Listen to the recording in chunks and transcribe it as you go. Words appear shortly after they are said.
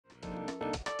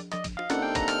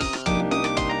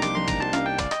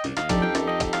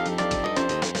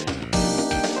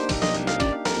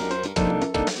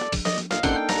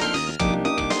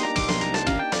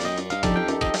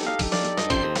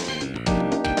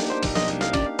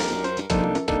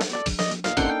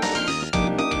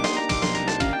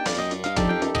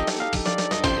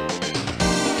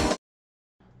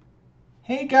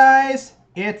Hey guys,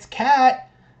 it's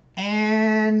Kat,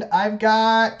 and I've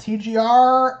got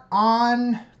TGR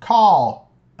on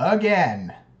call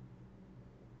again.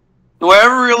 Do I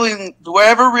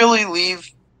ever really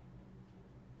leave?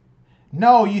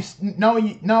 No, you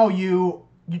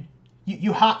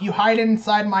hide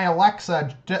inside my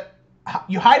Alexa.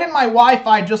 You hide in my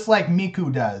Wi-Fi just like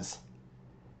Miku does.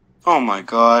 Oh my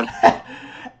god.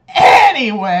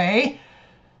 Anyway,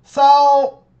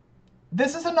 so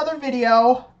this is another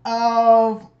video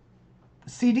of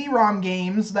CD-ROM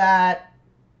games that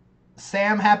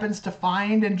Sam happens to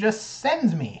find and just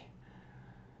sends me.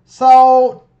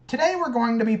 So today we're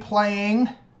going to be playing,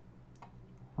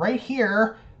 right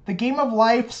here, the Game of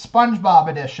Life SpongeBob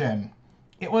edition.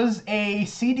 It was a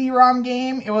CD-ROM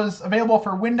game. It was available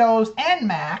for Windows and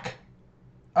Mac,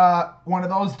 one of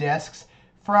those discs,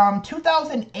 from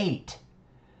 2008.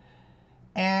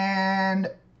 And,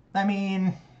 I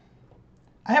mean,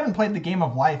 I haven't played the Game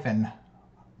of Life in a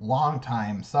long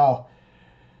time, so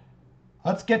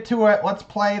let's get to it. Let's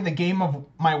play the game of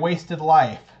my wasted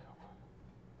life.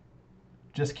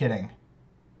 Just kidding.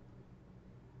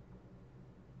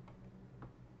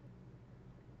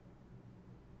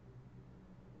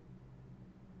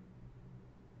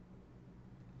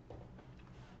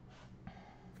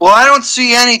 Well, I don't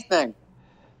see anything.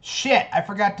 Shit, I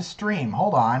forgot to stream.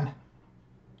 Hold on.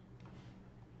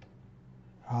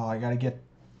 Oh, I gotta get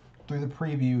through the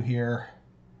preview here.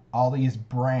 All these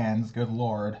brands, good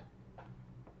lord.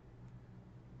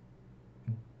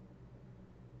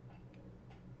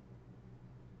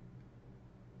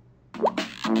 Okay,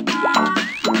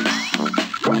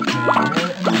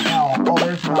 where in the hell? Oh,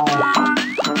 there's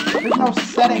no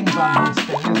settings on this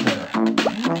thing, is there?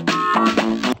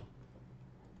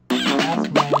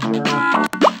 Task manager.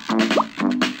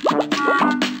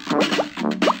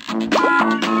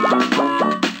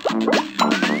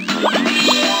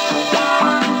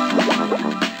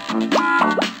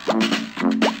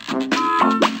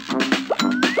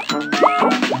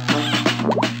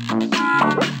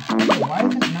 Why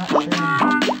is it not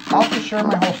sharing? I'll have to share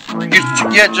my whole screen.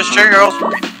 Yeah, just share your whole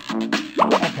screen.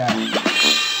 Okay.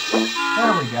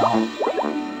 There we go.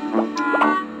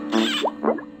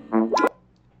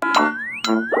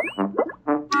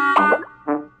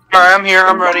 Alright, I'm here,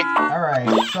 I'm ready. Alright,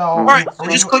 so... Alright, so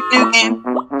just click new game.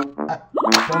 Don't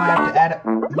I have to add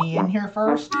me in here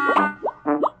first?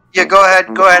 Yeah, go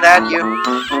ahead, add you.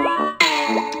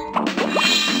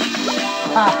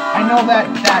 Ah, I know that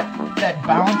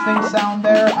bouncing sound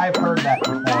there. I've heard that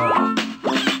before.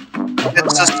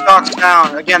 It's a stock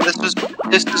sound. Again, this is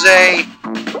a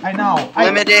I know.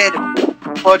 limited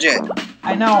budget.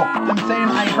 I know. I'm saying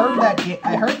I heard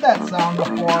that sound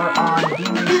before on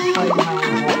games I used to play when I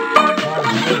was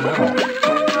really little.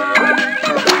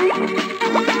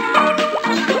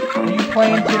 Are you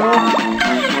playing too?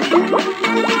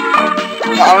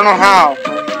 I don't know how.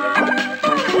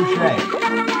 Touché.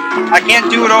 I can't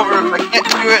do it over. I can't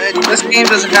do it. This game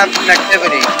doesn't have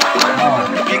connectivity.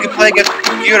 Oh. You can play against the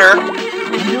computer.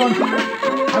 I'm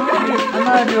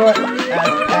gonna do it as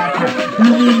Patrick.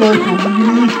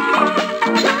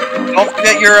 Don't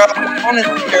forget your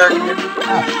opponent's character.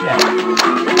 Oh shit.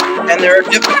 And there are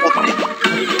difficulties.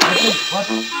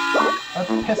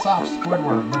 Let's piss off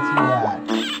Squidward. Let's do that.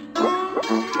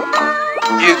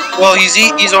 Well,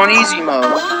 he's on easy mode.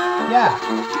 Yeah.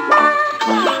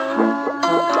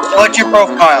 Select your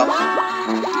profile.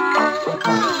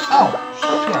 Oh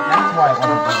shit, that's why it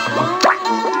wasn't working.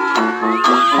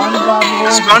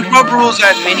 SpongeBob rules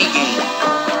at mini game.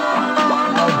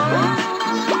 Oh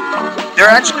jeez. They're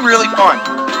actually really fun.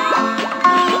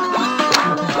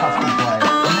 Custom play.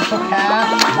 Initial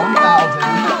cash 1,000.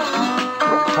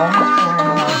 Bonus for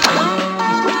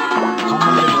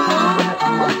unlimited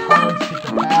unlock cards,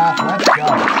 secret path. Let's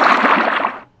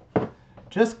go.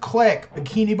 Just click.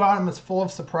 Bikini Bottom is full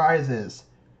of surprises.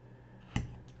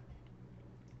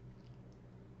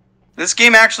 This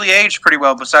game actually aged pretty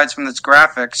well, besides from its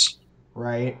graphics.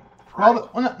 Right. Well,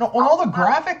 all the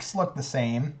graphics look the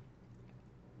same.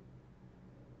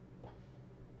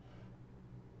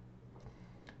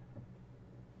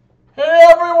 Hey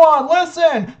everyone,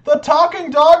 listen! The talking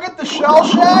dog at the Shell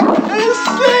Shack is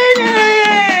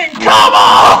singing! Come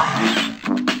on!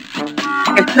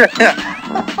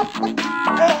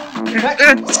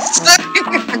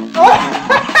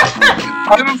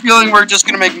 I have a feeling we're just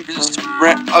gonna make just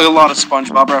a lot of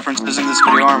SpongeBob references in this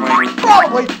video, aren't we?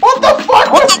 Probably. What the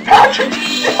fuck was Patrick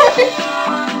doing?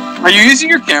 Are you using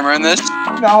your camera in this?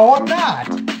 No, I'm not.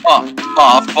 Oh,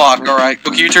 fuck. Alright.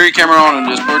 Okay, you turn your camera on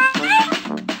Discord.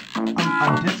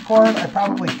 On Discord, I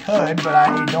probably could, but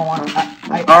I don't want.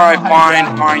 Alright,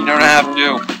 fine. You don't have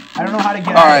to. I don't know how to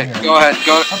get All out right, of here. go ahead.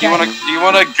 Go. Okay. Do you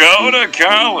want to go to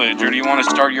college, or do you want to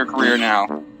start your career now?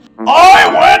 I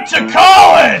went to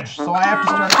college! So I have to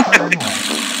start a career anyway.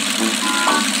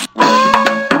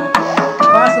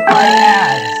 Classified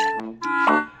as.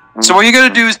 So what you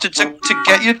gotta do is to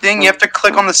get your thing, you have to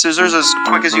click on the scissors as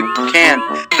quick as you can.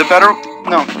 The better.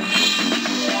 No.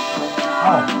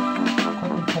 Oh.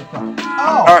 Quickly click on.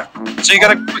 Oh! All right. So you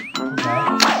gotta. Okay.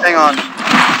 Hang on.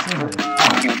 Scissors.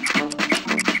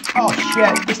 Oh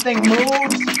shit! This thing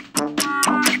moves.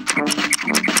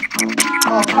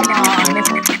 Oh come on!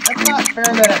 That's not fair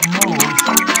that it moves.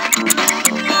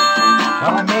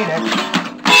 Well, I made it.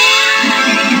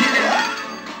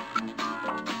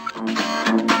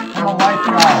 I'm a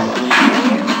lifeguard.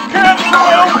 Can't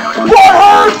swim! What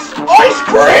hurts? Ice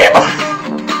cream!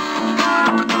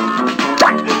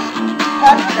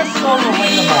 Patrick is so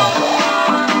relatable.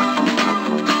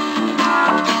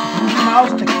 Use your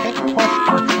mouse to kick, push,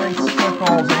 or trace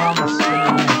circles around the spinner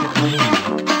to make it move.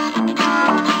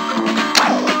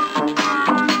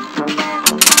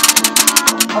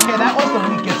 Okay, that was the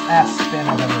weakest ass spin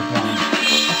I've ever done.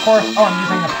 Of course, oh, I'm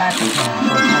using the package now,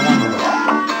 so it's no wonder.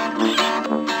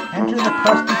 Enter the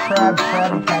Krusty Krab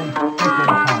Krabby Patty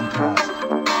flipping contest.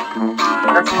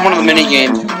 That's one of the mini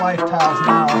games. 2 life tiles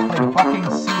now and play bucking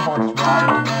seahorse ride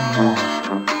to win more.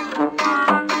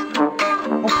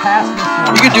 We'll pass this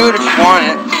one. You can do it if you want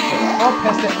it. We'll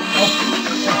piss it. We'll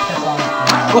piss on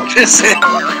it. We'll piss it.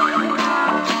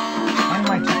 And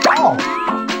my oh.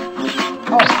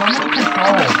 Oh, so many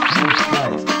controls. Jesus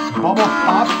Christ. Bubble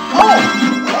pop. Oh!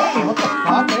 Hey, what the fuck? I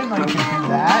didn't know you could do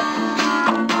that.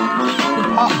 You can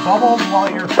pop bubbles while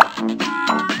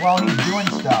he's doing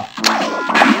stuff.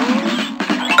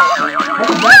 What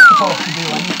is that supposed to do?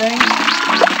 Anything?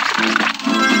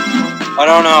 I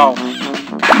don't know.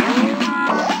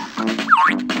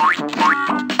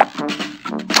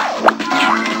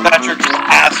 Patrick's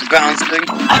ass bouncing.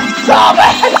 I saw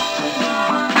that!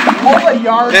 Hold a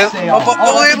yard sale.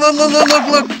 Oh, wait, look.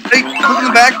 Hey, look in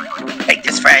the back. Take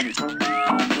this, friend.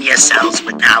 Yourselves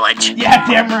with knowledge. Yeah,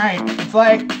 damn right. It's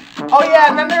like, oh yeah,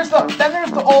 and then there's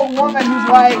the old woman who's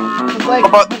like, it's like,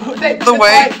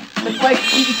 it's like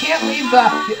you can't leave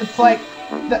it's like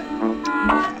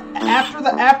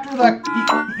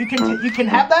you can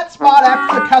have that spot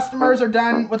after the customers are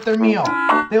done with their meal.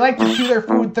 They like to chew their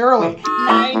food thoroughly.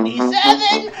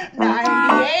 97,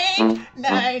 98,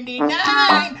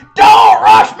 99. Don't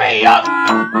rush me,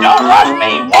 don't rush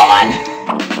me, woman.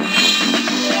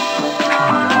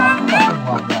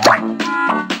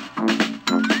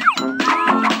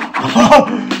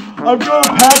 I'm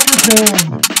gonna pack your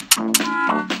hand.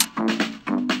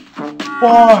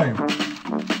 5.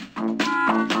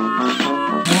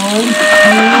 1, 2.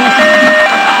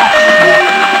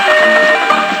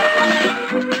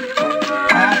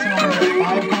 Passing over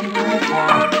 500 or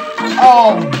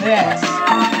oh this.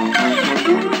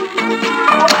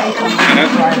 Okay, so I'm gonna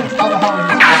try this. How the hell is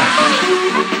this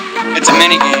work? It's a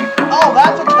mini game. Oh,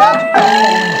 that's what that was.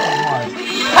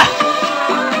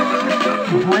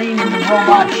 Brain in the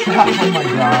robot shop. Oh my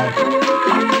god.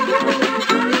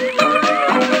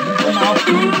 Use the mouse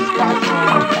to move the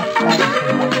spatula and touch buttons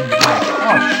for more than this.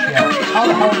 Oh shit. How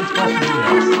the hell are we supposed to do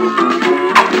this?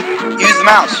 Use the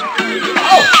mouse.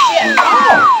 Oh shit!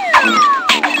 Oh!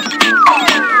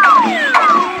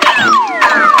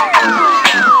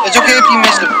 It's okay if you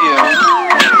missed a few.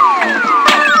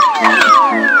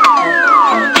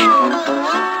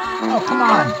 Oh, come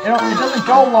on. It doesn't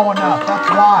go low enough. That's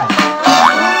why.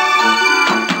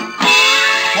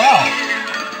 Well,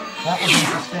 that was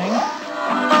interesting.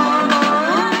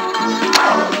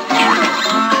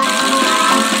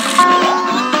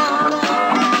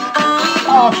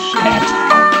 Oh, shit.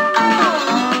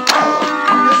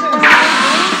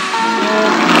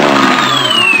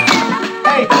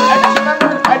 Hey, I just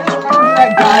remembered who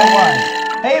that guy was.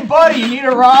 Hey, buddy, you need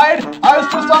a ride? I was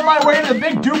just on my way to the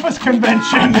big doofus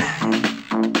convention.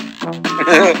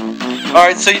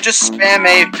 Alright, so you just spam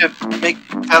A to make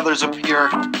feathers appear.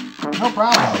 No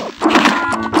problem.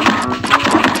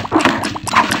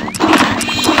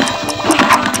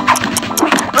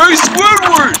 Hey,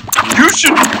 Squidward! You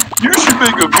should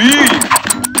make a bean!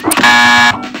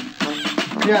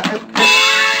 Yeah,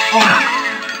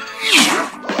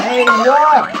 Hey,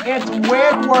 look! It's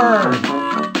Widward!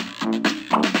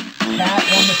 Cat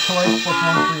won the choice plus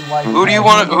 1 free life.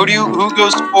 Who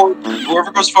goes forward?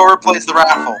 Whoever goes forward plays the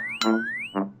raffle.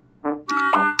 I'm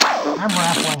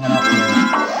raffling it up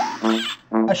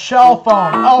here. A shell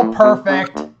phone. Oh,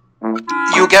 perfect.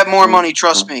 You'll get more money,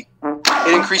 trust me.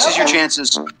 It increases your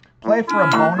chances. Play for a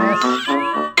bonus.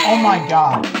 Oh my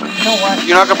god. You know what?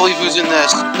 You're not gonna believe who's in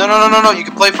this. No. You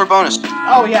can play for a bonus.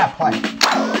 Oh yeah, play. Let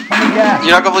me guess.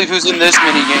 You're not gonna believe who's in this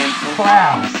minigame.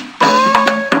 Crabs.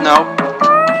 No.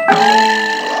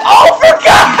 Oh, for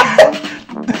God!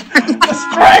 The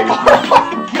Strangler. Oh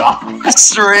my god. The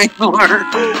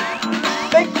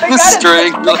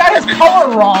Strangler. They got his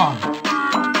color wrong.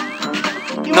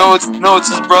 No, it's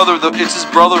his brother. It's his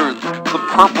brother, the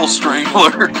Purple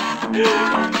Strangler.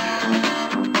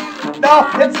 No,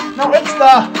 it's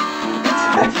the.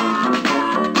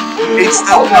 It's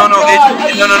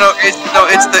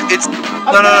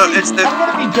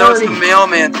the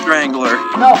Mailman Strangler.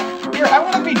 No, here, I'm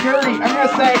gonna be dirty. I'm gonna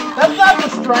say, that's not the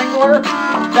Strangler.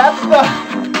 That's the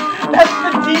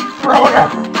Deep Throater.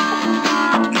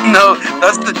 No,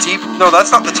 that's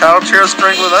not the Tattle Chair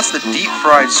Strangler, that's the Deep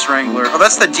Fried Strangler. Oh,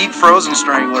 that's the Deep Frozen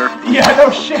Strangler. Yeah, no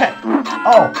shit.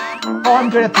 Oh, I'm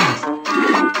good at these.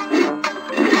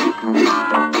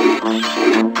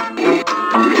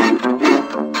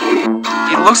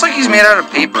 He looks like he's made out of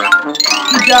paper.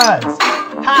 He does.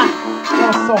 Ha!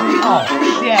 Oh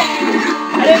shit.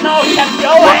 I didn't know it kept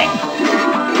going.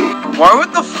 Why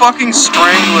would the fucking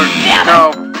Strangler?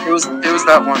 No, it was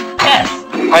that one. Yes.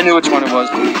 I knew which one it was.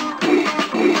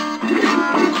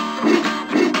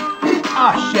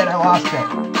 Ah, shit, I lost it.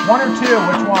 1 or 2,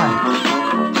 which one?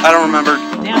 I don't remember.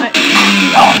 Damn it.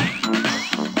 Oh.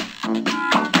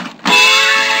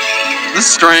 The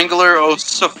Strangler,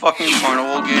 it's a fucking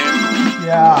carnival game.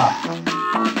 Yeah.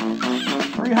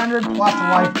 300 plus a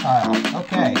life tile.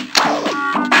 Okay.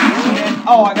 And,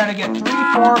 oh, I gotta get 3,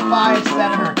 4, 5,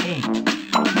 7, or 8.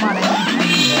 Come on, I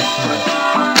need this here.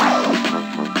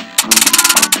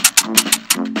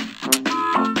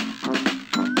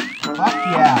 Fuck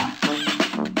yeah.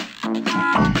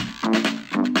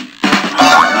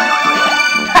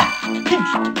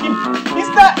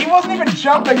 He wasn't even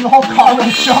jumping, the whole car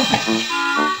was jumping.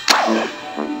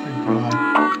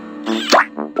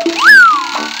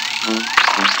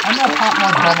 I'm gonna pop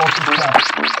more bubbles and stuff.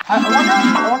 I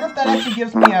wonder if that actually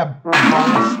gives me a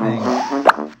bonus thing.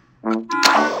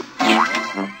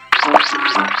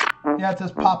 Yeah, it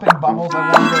says popping bubbles, I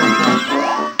wonder if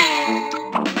that...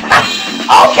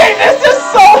 Okay, this is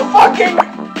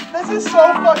so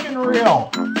fucking real.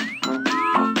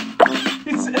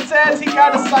 It says he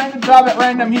got assigned a job at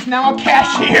random. He's now a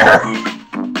cashier.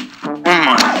 Oh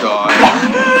my god.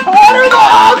 What are the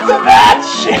odds of that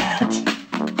shit?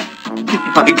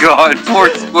 Oh my god, poor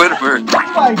Squidward. Oh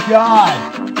my god.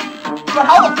 But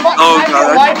how the fuck can I be a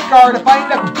lifeguard if I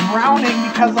end up drowning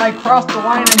because I crossed the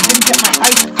line and didn't get my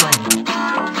ice cream?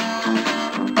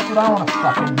 That's what I want to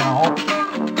fucking know.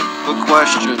 Good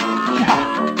question.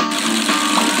 Yeah.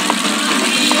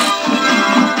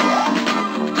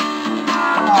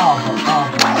 Oh,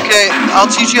 okay, I'll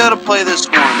teach you how to play this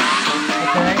one.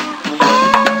 Okay.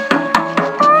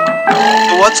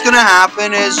 So what's gonna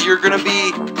happen is you're gonna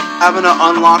be having to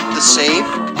unlock the safe,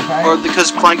 or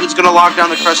because Plankton's gonna lock down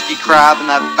the Krusty Krab and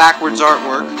that backwards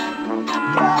artwork.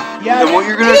 Yeah. And what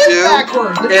you're gonna do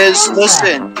is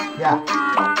listen. Yeah.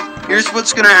 Here's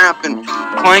what's gonna happen.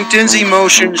 Plankton's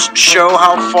emotions show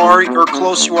how far or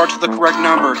close you are to the correct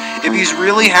number. If he's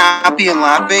really happy and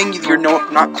laughing, you're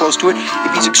not close to it.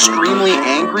 If he's extremely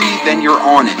angry, then you're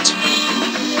on it.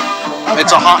 Okay.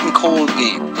 It's a hot and cold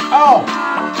game. Cold.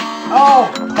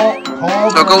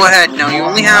 So go ahead. Now you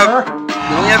only have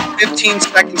 15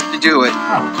 seconds to do it.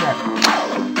 Oh shit.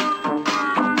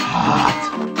 Hot.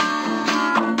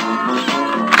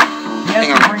 Yes,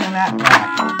 I'm bringing that back.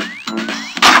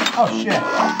 Oh shit.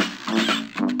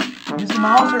 Use the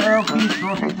mouse or arrow keys to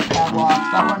rotate the padlock.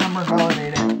 Stop my number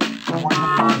validated.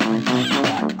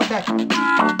 Okay.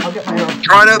 I'll get my arrow keys.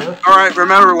 Try to. Alright,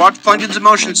 remember, watch Plankton's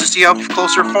emotions to see how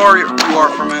close or far you are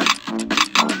from it.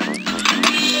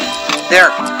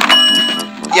 There.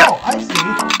 Yeah. Oh, I see.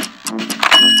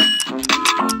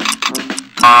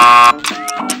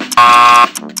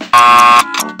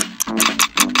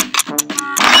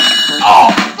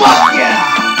 Oh, fuck yeah!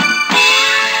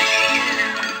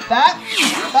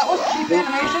 That was cheap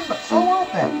animation, but so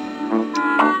worth it.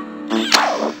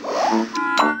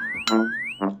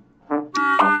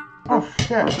 Oh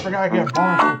shit, I forgot I get a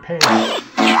bonus for pay.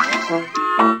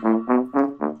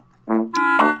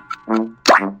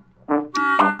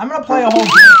 I'm gonna play a whole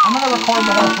game. I'm gonna record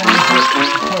the whole thing and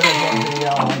put it as a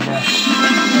video, I guess.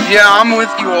 Yeah, I'm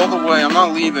with you all the way. I'm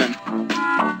not leaving.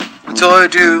 Until I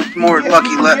do more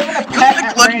lucky letters. You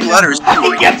pick lucky letters.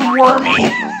 He gets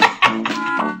wormy.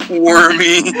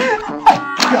 Wormy. Oh my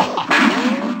god.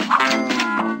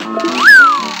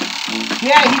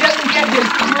 Yeah, he doesn't get his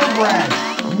purebred.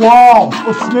 Wow,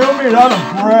 a snail made out of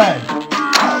bread.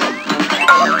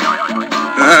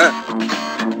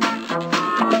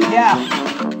 Yeah.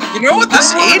 You know what?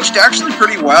 This aged actually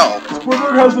pretty well.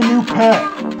 Squidward has a new pet.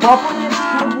 Property of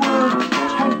Squidward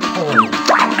tentpole.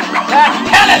 That's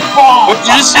tennis ball! What, did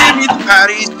you just see him eat the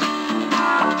patties?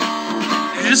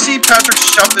 Did you just see Patrick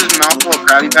shove his mouth full of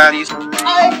Krabby Patties?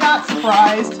 I'm not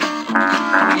surprised.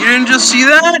 You didn't just see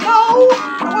that? No!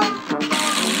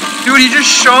 Dude, he just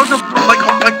shoved like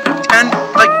 20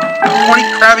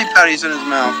 Krabby Patties in his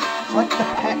mouth. It's like the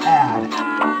pet ad.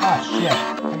 Oh shit.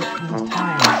 This is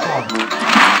time, of course.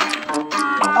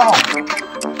 Oh.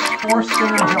 4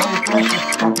 spinner jellyfish is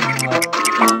fucking lit.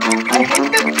 I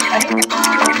hate that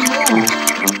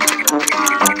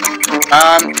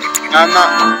I'm not.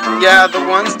 Yeah, the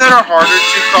ones that are harder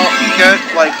to get,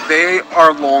 like, they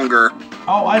are longer.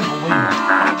 Oh, I believe it.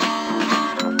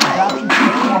 Adoption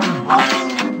fee $400.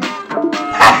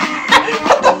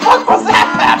 What the fuck was that,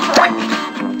 Patrick?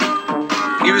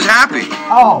 He was happy.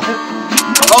 Oh.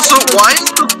 Also, why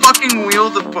is the fucking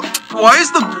wheel why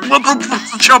is the oh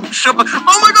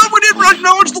my god, we didn't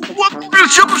acknowledge the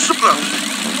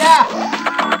Yeah.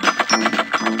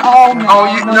 Oh no. Oh,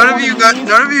 none of you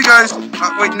guys.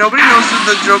 Wait, nobody knows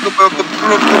the joke about the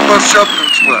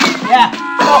Yeah.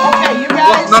 So okay, you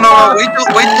guys. Well, no.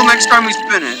 Wait till next time we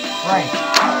spin it. Right.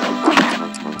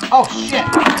 Oh shit.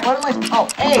 What am I? Oh,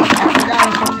 A. I forgot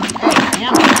I'm supposed to do A.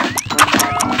 Damn it.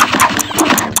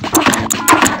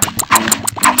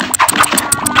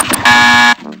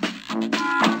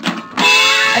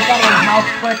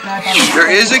 There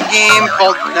is a game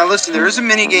called, now listen, there is a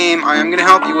mini game, I am going to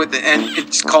help you with it, and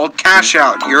it's called Cash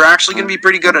Out. You're actually going to be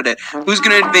pretty good at it. Who's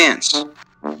going to advance?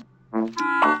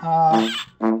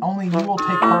 Only you will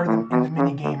take part in the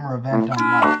mini game or event on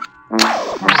life.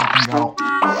 Squidward can go.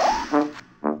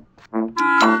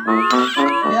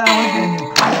 Yeah, I want to get a new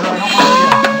color. I don't want to be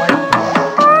a white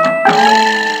color.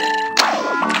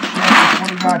 What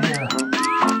do you got here?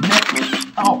 Nick.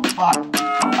 Oh, fuck.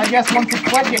 I guess once you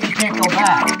click it, you can't go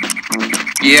back.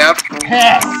 Yep.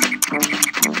 Piss.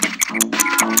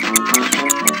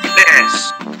 Piss.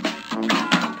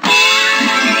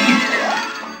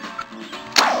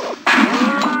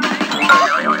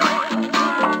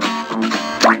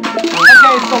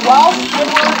 Okay, so while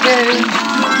Squidward is spinning,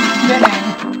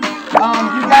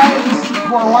 you guys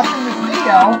who are watching this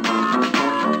video...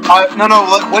 No,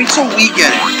 wait till we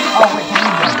get it. Oh, wait, can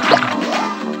we get it?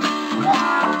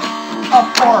 Of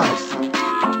course.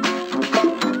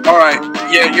 Alright,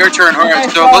 yeah, your turn. Alright,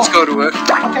 Okay, so let's go to it.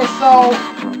 Okay, so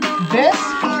this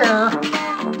here,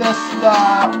 the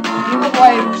Game of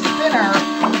Life spinner,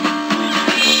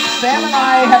 Sam and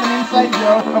I have an inside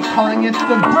joke of calling it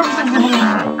the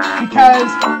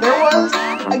because there was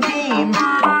a game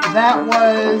that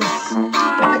was,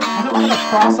 I think, was it one of the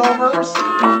crossovers?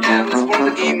 Yeah, it was one of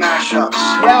the game mashups.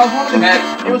 Yeah,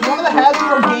 it was one of the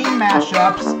Hasbro game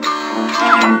mashups,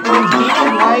 and it was Game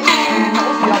of Life, and what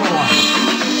was the other one?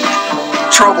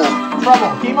 Trouble.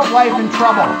 Game of Life and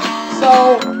Trouble.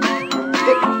 So,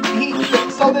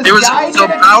 this guy... So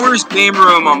Bowers Game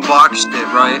Room unboxed it,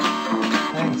 right? I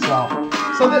think so.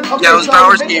 Okay, yeah, it was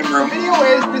Bowers Game Room. The video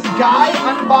is, this guy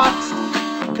unboxed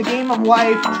the Game of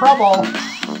Life Trouble,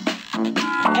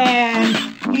 and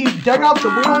he dug out the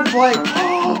wheel and was like,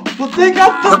 oh, we'll dig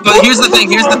out the... But here's the thing.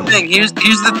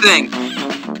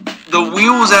 The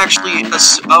wheel was actually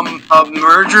a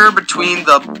merger between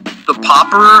the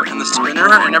popper and the spinner,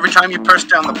 and every time you press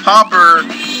down the popper,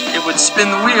 it would spin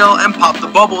the wheel and pop the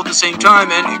bubble at the same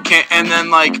time, and then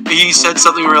like he said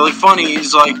something really funny.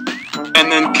 He's like,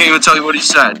 and then can you tell you what he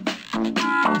said? He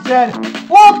said,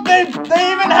 "Look, they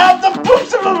even have the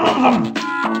boots."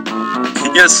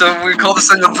 Yeah, so we call this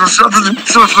thing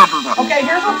Okay,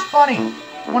 here's what's funny.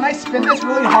 When I spin this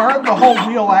really hard, the whole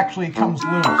wheel actually comes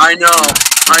loose. I know.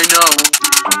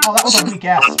 Oh, that was a weak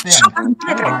ass spin.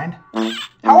 Never mind.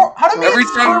 How do me and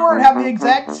Squidward have the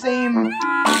exact same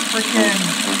freaking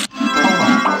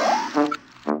total?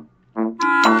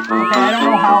 Okay, I don't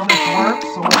know how this works,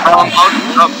 so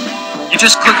you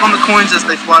just click on the coins as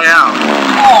they fly out.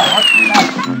 Oh, that's easy.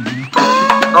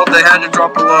 Oh, they had to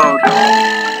drop the load.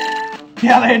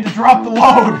 Yeah, they had to drop the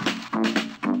load.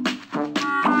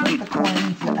 Click the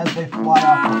coins as they fly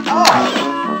off.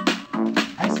 Oh!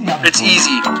 I see how it's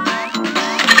easy.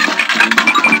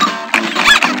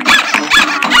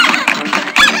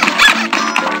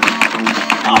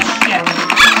 Oh shit!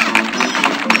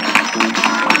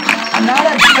 I'm not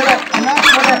good at clicking as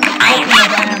I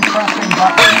am pressing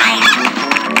buttons.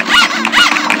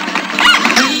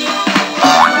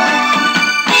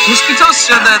 Mosquito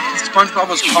said that SpongeBob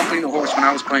was pumping the horse when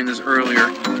I was playing this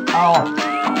earlier. Oh.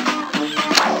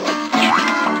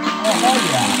 Oh hell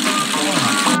yeah.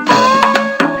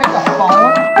 Pick a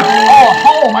phone.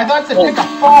 Oh, I thought it said pick a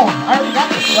phone. I already got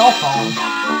the cell phone.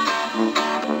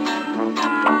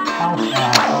 House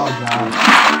app. Oh god.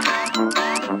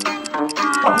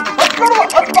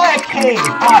 Let's buy a cave.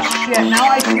 Oh shit, now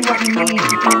I see what you mean.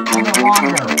 And they're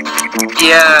longer.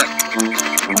 Yeah.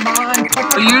 Come on,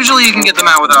 But usually you can get them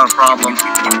out without a problem.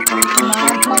 come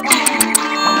on.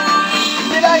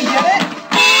 Did I get it?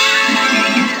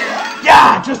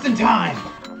 Yeah, just in time.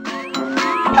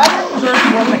 Patrick deserves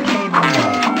to win the cave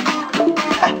window.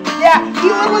 Yeah, he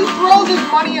literally throws his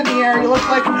money in the air. He looks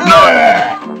like,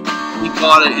 ugh. He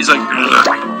bought it. He's like,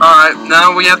 alright,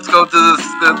 now we have to go to the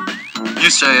you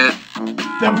say it.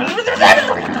 Yep.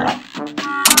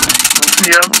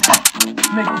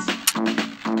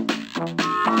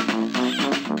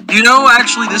 You know,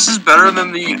 actually, this is better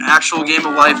than the actual Game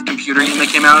of Life computer game that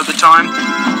came out at the time.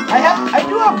 I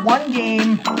do have one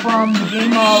game from the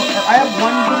game of... I have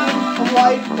one game of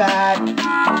Life that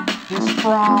is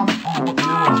from... Oh, what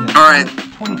year was it? Alright.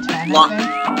 2010, I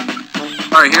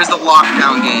think? Alright, here's the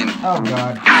lockdown game. Oh,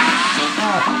 God.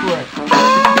 Oh, screw it.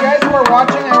 You guys who are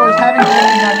watching, I was having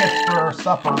chicken nuggets for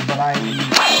supper, but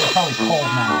they're probably cold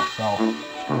now, so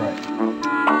screw it.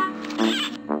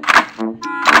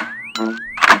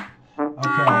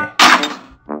 Okay.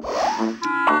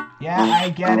 Yeah, I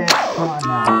get it. Come on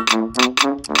now.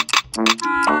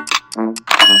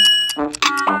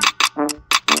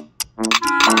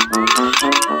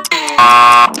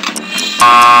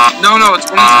 No, it's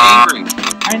when he's angry.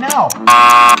 I know.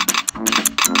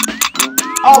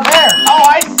 Oh, there! Oh,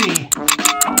 I see!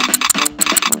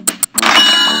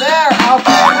 There!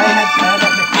 Okay, I had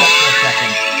that mixed up for a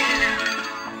second.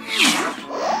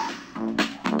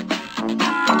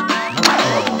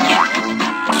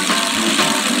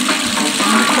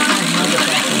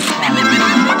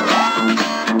 Let's go.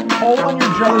 Hole in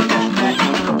your jellyfish neck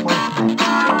for replacement.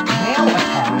 Nail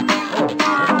attack. Oh,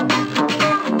 that's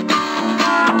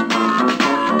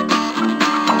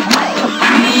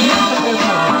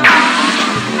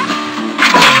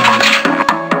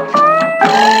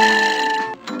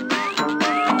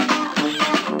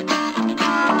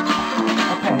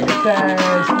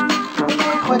says,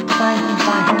 click Plankton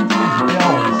for hands in his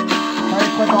bills. Try to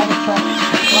click all the checks,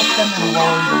 collect them, and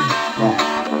lower your debt.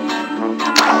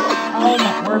 Oh,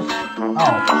 where's...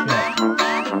 Oh, shit.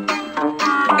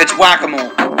 It's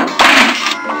whack-a-mole.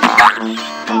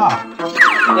 Ah.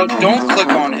 No, don't click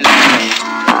on his bills.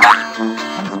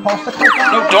 I'm supposed to click on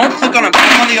No, it? don't click on him.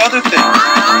 Click on the other thing.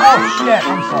 Oh, shit.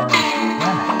 I'm sorry.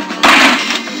 Damn it.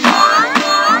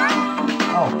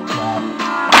 Oh, crap.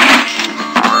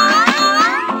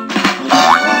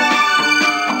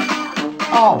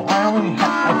 Oh, I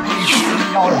paid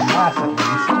 $60 less at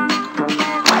least.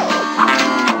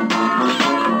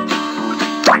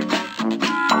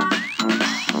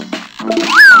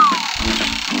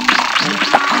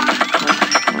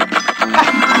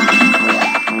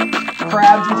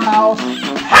 Krabs' house.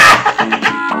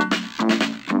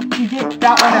 You get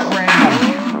that one at random.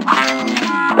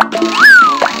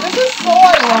 This is so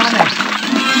ironic.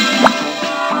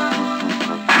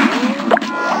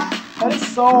 That is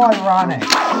so ironic.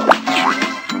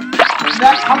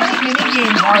 How many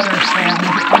mini-games are there, Sam?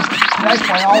 Did I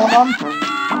play all of them?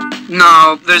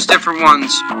 No, there's different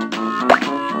ones.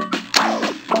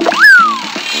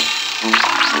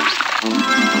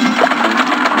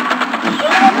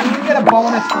 You get a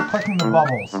bonus for clicking the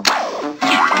bubbles.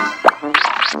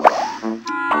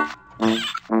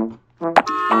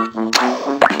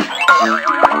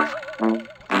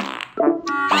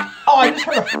 Oh, I just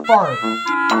heard a fart.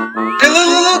 Hey,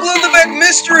 look, the back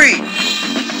mystery!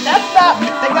 That's not...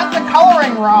 They got the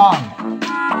coloring wrong.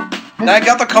 I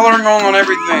got the coloring wrong on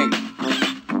everything.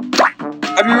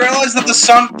 Have you realized that the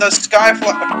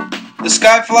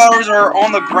sky flowers are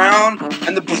on the ground,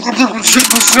 and the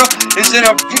is in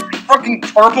a fucking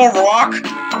purple rock?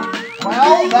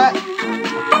 Well, that...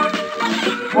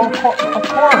 Well, of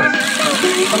course.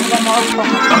 Some of them are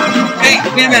purple. Hey,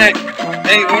 wait a minute.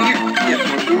 Hey, when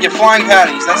you're flying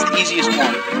patties, that's the easiest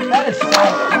one. That is so...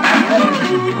 That is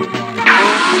a good one.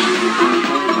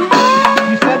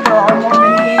 You said there are more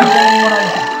mini-games than what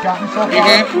I've gotten so far?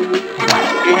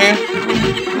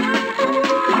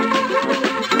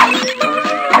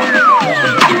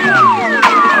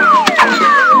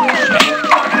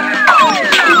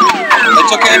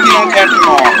 It's okay if you don't catch them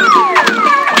all.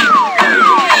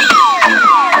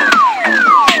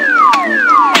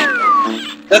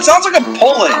 That sounds like a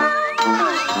pullet. It's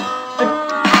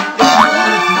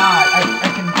not.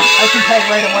 I can tell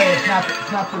right away it's not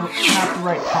the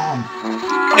right tone.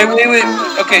 Hey, wait.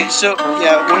 Okay, so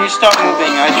yeah, when you stop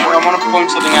moving, I want to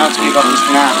point something out to you about this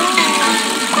map.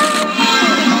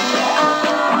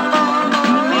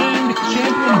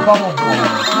 bubble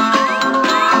blowers.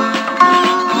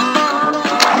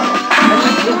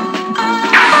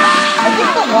 I think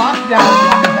the lockdown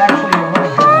one is actually a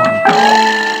really good one.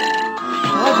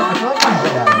 I feel like I'm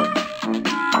good at it.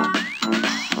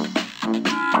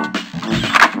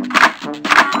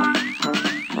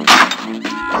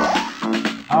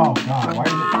 Oh god, why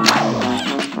is it so loud?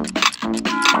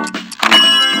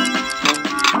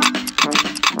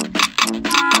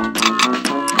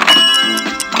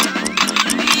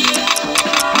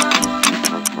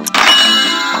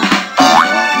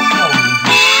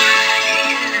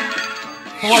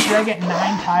 So what, did I get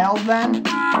 9 tiles then?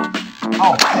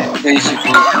 Oh, 6.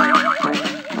 Basically.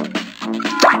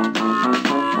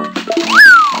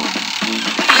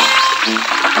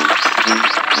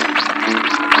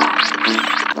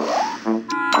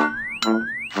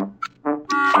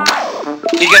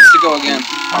 He gets to go again.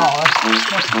 Oh,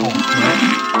 that's cool.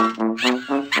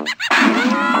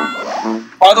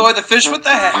 By the way, the fish with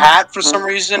the hat, for some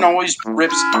reason, always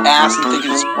rips ass and thinks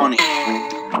it's funny.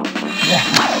 Yeah.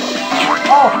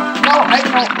 Oh, no,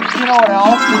 you know what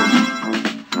else?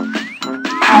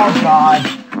 Oh, God.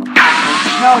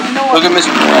 No, you know what? Look at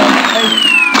Mr.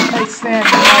 Hey, Stan,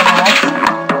 you know what else?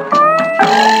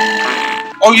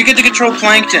 Oh, you get to control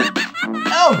plankton.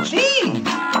 Oh, jeez!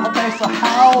 Okay, so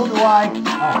how do I...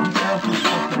 Oh, these arrows can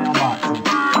select the mailboxes.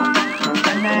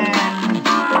 And then... Do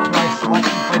I select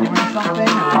them by doing something,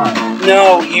 or what?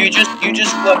 No, you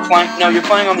just let plank... No, you're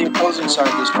playing on the opposing side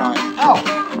this time. Oh.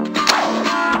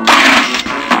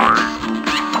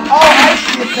 Oh, I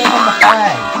see, it says on the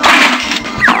flag.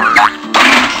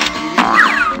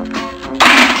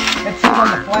 It says on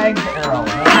the flag's arrow.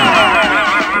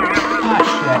 Ah,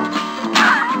 shit.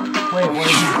 Wait, what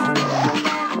is it?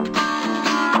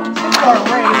 CD-R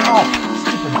race. Oh,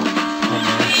 stupid.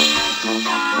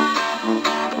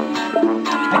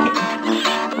 I can't...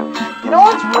 You know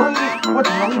what's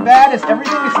really bad is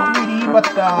everything is 3D, but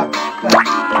the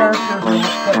characters,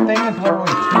 the thing is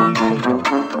literally 2D paper.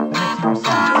 That makes no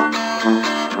sense.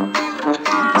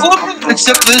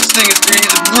 Except this thing is 3D.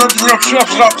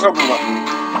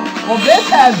 Well, this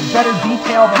has better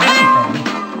detail than anything.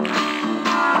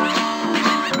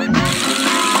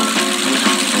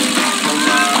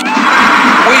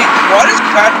 Wait, why does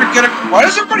Patrick get a... Why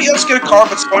does everybody else get a car,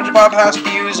 but SpongeBob has to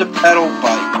use a pedal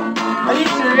bike? Are you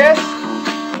serious?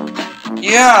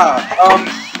 Yeah,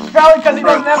 Probably because he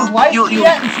doesn't have his license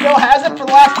yet and still has it for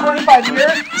the last 25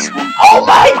 years? Oh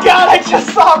my god, I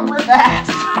just saw him rip ass!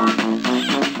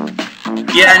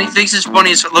 Yeah, and he thinks it's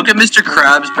funny. So look at Mr.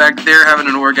 Krabs back there having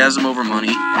an orgasm over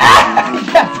money.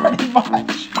 Yeah, pretty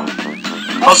much.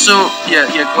 Also, yeah,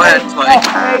 go ahead, play.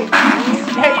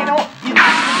 Hey, you know,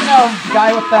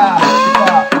 guy with the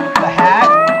hat?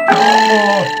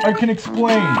 I can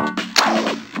explain.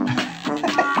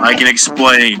 I can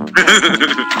explain.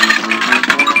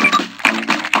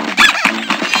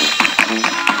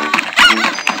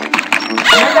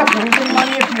 You end up losing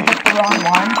money if you hit the wrong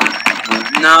one?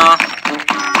 No.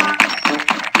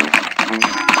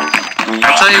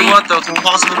 I'll tell you what, though, it's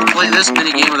impossible to play this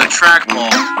minigame with a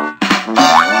trackball.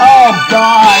 Oh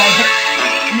god,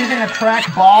 I'm using a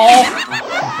trackball?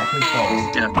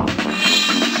 Yeah.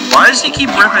 Why does he keep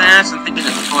ripping ass and thinking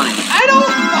it's funny? I don't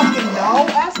fucking know.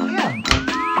 Ask him.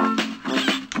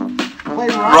 Play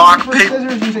rock, paper,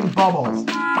 scissors using bubbles.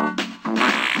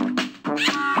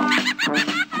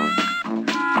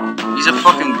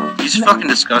 He's fucking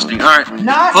disgusting. Alright.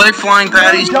 Play flying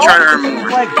patties and try to earn more.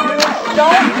 Like, dude,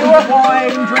 don't do it while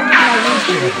I'm drinking my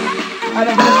whiskey. Out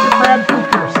of Mr. Krabs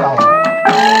root beer cellar.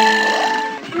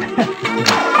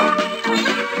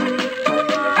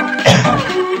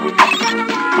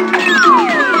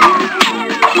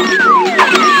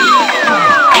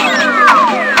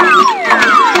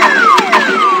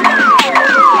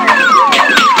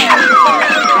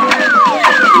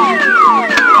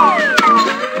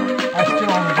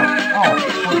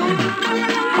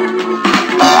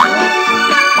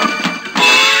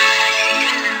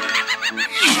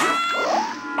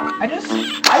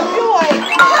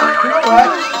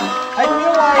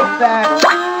 That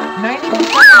 90% of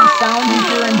the sound you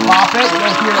hear in Bop It,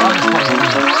 you'll hear other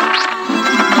places.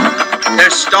 They're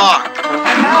stock.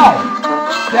 I know.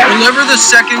 Deliver the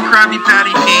second Krabby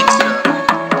Patty pizza.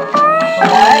 The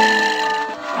what?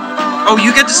 Oh, you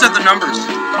get to set the numbers.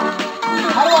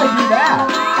 How do I do that?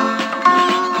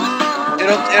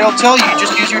 It'll tell you.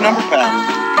 Just use your number pad.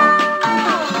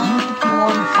 Use the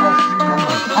keyboard and select 3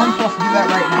 numbers. I'm supposed to do that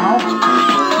right now?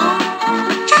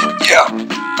 Yeah.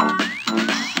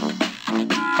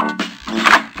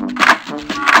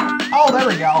 Oh, there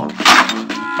we go.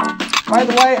 By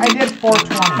the way, I did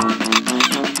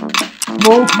 420.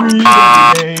 smoke weed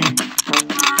every day.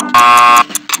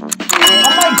 Oh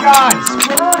my god,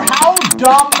 Squidward, how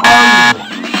dumb are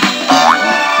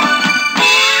you?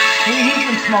 Maybe he's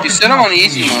been smoking. You said I'm on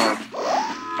easy mode.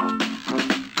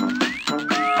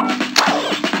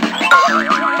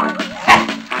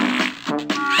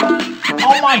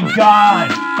 Oh my god!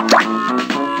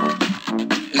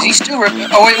 Is he still ripping?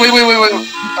 Oh wait.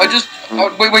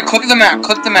 Wait, click the map,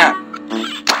 Oh,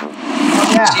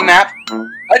 yeah. See map?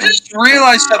 I just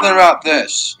realized something about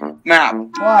this map.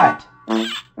 What?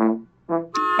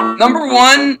 Number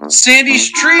 1,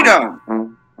 Sandy's tree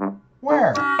dome.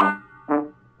 Where?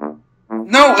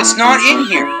 No, it's not in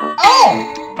here.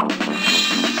 Oh!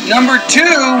 Number 2,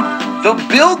 the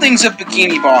buildings of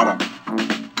Bikini Bottom.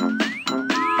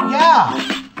 Yeah.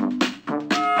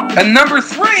 And number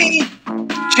 3,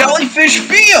 Jellyfish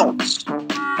Fields.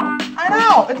 I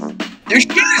know. There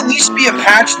should at least be a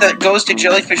patch that goes to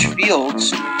Jellyfish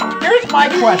Fields. Here's my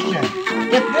question.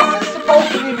 If this is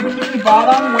supposed to be Bikini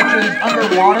Bottom, which is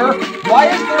underwater,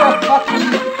 why is there a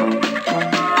fucking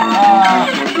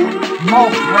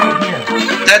moat right here?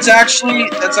 That's actually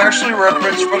a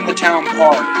reference from the town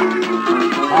park.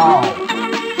 Oh.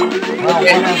 Well,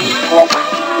 whatever.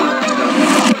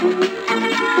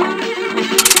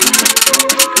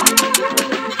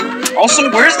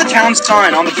 Also, where's the town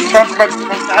sign? On the front?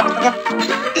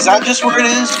 Is that just where it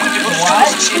is? What?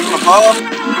 See it from above?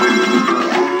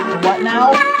 What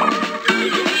now?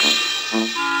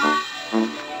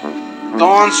 Go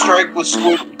on strike with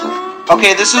Squid.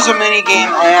 Okay, this is a mini game.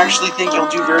 I actually think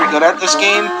you'll do very good at this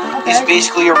game. Okay. It's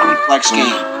basically a reflex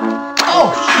game.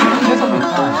 Oh, shoot. This will be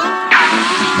fun.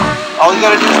 All you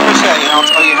gotta do is press A, and I'll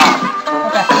tell you how.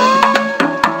 Okay.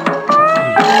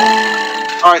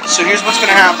 Alright, so here's what's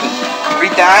gonna happen.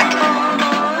 Read that.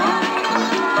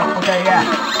 Okay, yeah.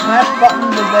 Smash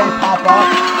buttons as they pop up.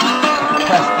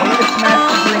 Press A to smash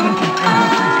the green to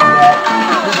increase your debt.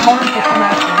 Your opponent will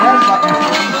smash the red button to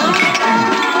increase your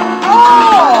speed.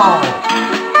 Oh!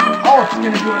 Oh, it's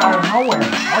gonna do it out of nowhere.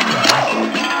 Okay. Let's see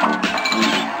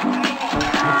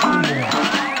here.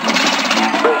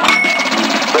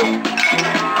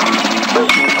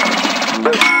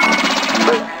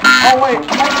 Oh wait, am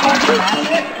I supposed to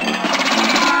smash it?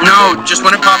 No, just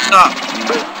when it pops up.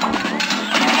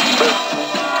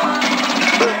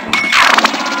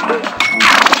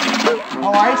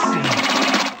 Oh, I see.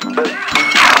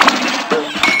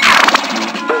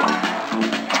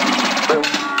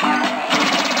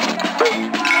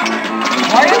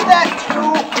 Why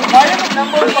does the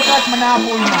numbers look like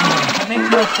Monopoly numbers? That makes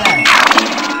no sense.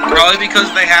 Probably because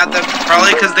they had them.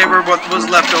 Probably because they were what was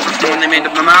left over from when they made the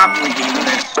Monopoly game of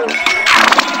this.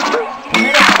 They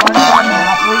made a SpongeBob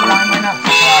Monopoly. Why am I not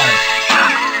surprised?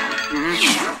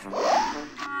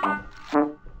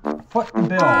 Foot the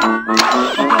bill.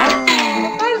 It's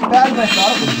not as bad as I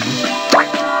thought it would be.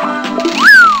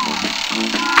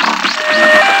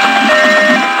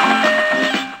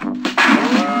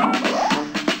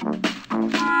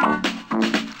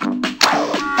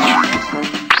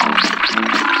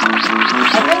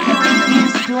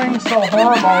 Doing so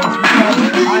horrible is because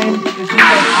I'm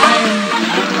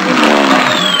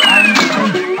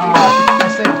I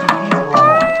said to easy level.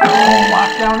 Oh,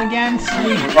 lockdown again?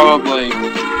 Sweet. Probably.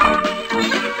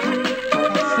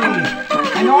 Let's see.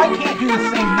 I know I can't do the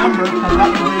same number because that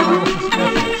would be a little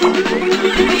suspicious.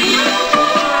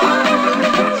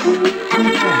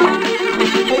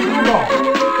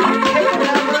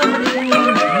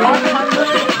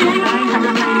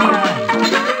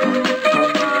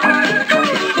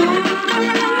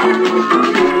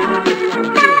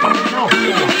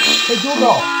 Hey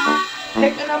Google,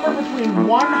 pick a number between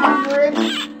 100 and 999. Hey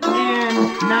Google, pick a number between 100 and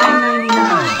 999.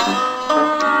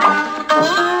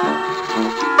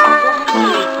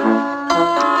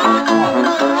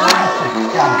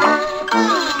 Got it.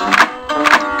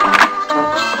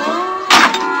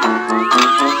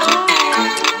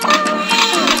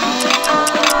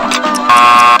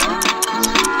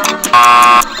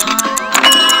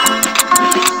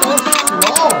 So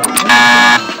slow.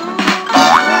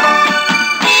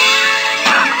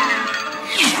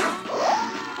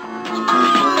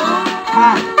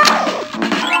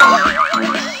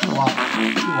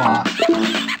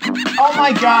 Oh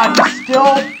my god,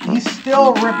 he's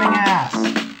still ripping ass.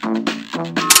 I'm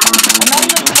not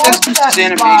even close to that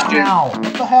spot now.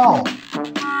 What the hell?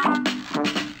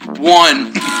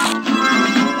 1.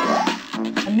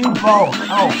 A new boat.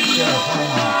 Oh, sure, why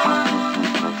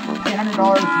not? Pay $100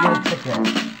 to get a ticket.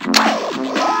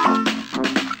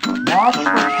 Wash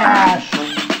for cash.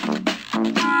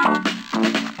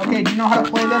 Okay, do you know how to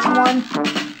play this one?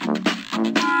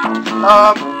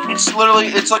 It's literally,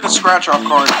 it's like a scratch-off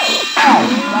card.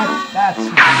 Oh, that's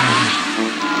super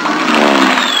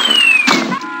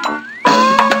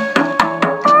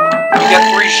You get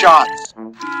 3 shots.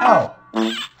 Oh.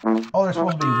 Oh, there's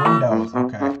supposed to be windows.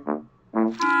 Okay.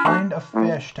 Find a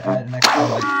fish to add an extra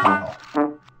light tile.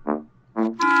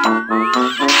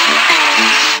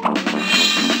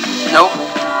 Nope.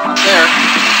 Not there.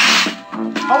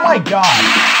 Oh my god.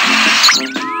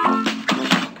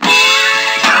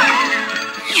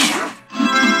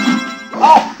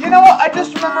 Oh, you know what? I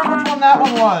just remembered which one that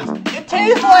one was. It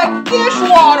tastes like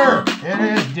dishwater. It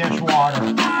is dishwater.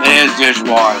 It is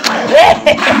dishwater.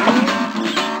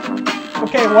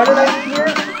 Okay, what did I need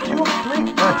here? 2,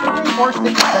 3, 4,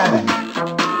 6, 7.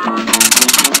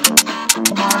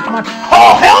 Come on, come on.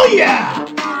 Oh, hell yeah!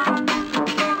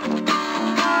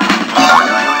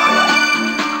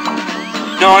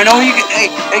 No, I know you can.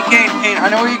 Hey, Kane,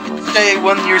 I know you can say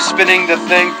when you're spinning the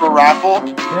thing for raffle.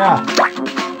 Yeah.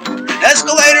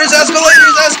 Escalators! Yeah,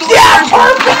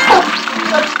 perfect!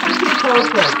 That's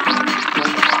perfect.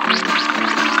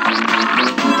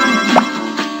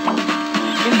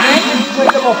 Invent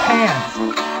inflatable pants.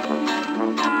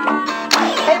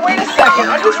 Hey, wait a second.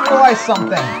 I just realized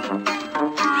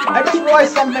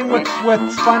something with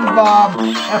SpongeBob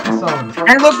episodes.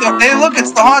 Hey, look,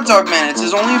 it's the hot dog man. It's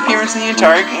his only appearance in the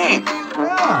entire game.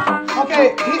 Yeah.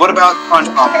 Okay. What about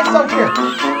SpongeBob? Okay, so here.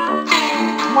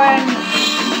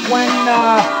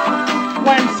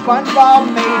 When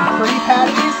SpongeBob made Pretty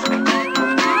Patties,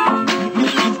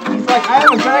 he's like, I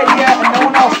have a good idea and no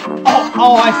one else.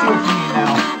 Oh, I see what you mean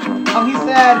now. He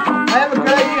said, I have a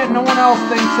good idea and no one else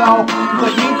thinks so. He's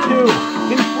like, me too.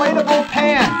 Inflatable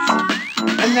pants.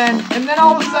 And then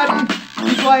all of a sudden,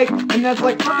 he's like, and that's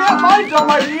like, forget my dumb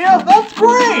idea. That's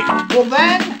great. Well,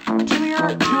 then 2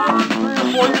 or 3 or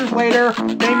 4 years later,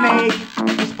 they make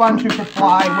the Sponge Who Could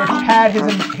Fly, which had his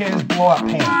blow-up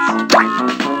pants.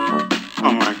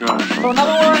 Oh my gosh. So in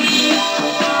other words,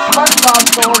 SpongeBob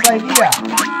stole his idea.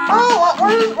 Oh,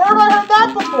 where have I heard that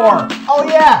before? Oh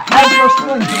yeah, Hasbro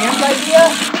stealing Dan's idea?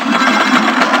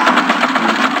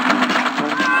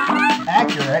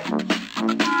 Accurate.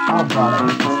 Oh god, I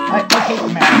hate this. I hate the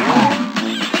man.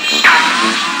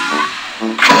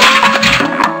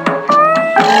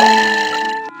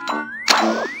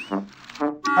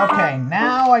 Okay,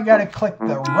 now I gotta click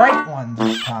the right ones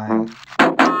this time.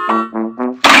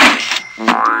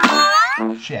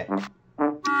 Shit.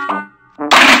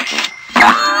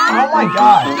 Oh my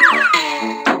god.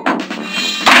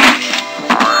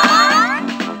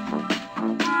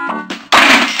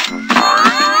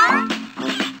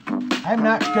 I'm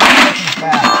not good at clicking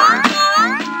fast.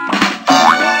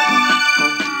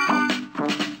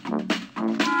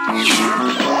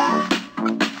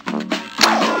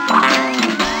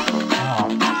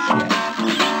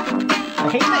 I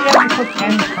hate that you have to click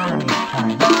end turn each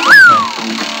time.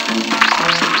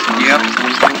 Yep.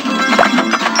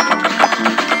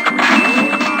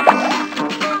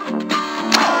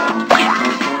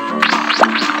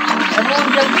 Everyone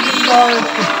gets $50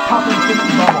 for popping 50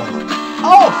 bubbles.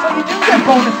 Oh, so you do get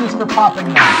bonuses for popping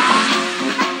them.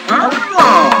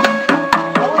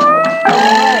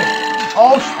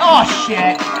 Oh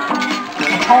shit.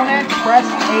 Opponent, press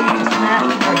A to smash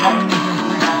the button using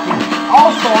 3 seconds.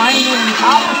 Also, I'm doing the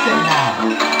opposite now.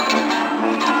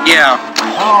 Yeah.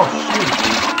 Oh, shoot.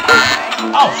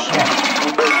 Oh, shit.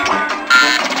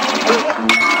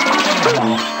 There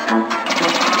we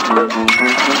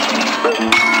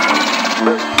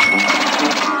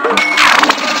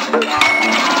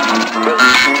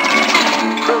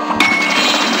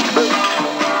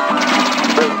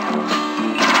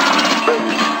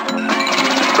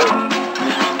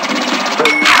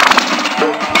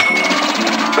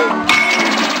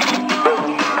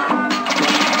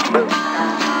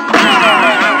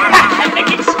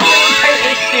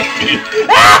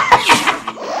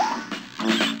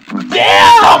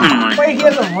Damn! Wait, he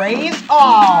has a raise?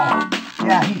 Oh!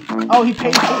 Yeah, he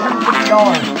paid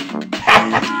 $850.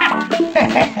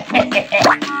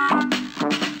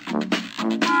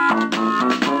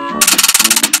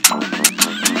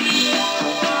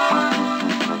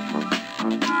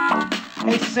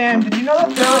 Hey Sam, did you know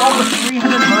that there are over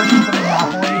 300 versions of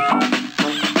Monopoly?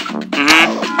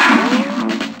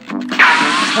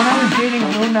 When I was dating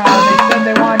Luna, they said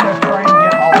they wanted to try and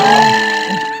get all of them.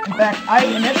 In fact, I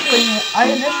initially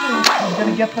was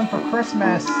gonna get them for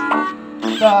Christmas,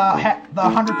 the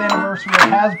 100th anniversary of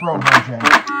Hasbro version,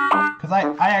 because I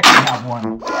actually have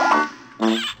one. I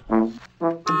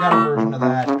got a version of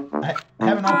that. I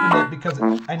haven't opened it because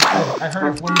I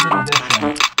heard it's limited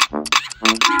edition.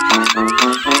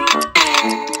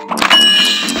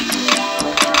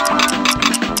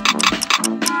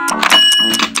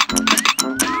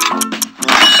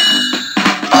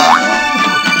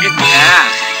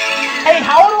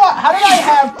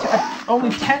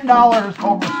 $10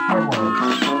 over Squidward.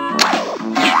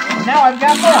 Now I've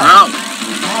got more. Wow.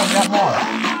 Now I've got more.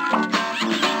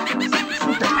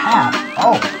 Secret path.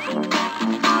 Oh.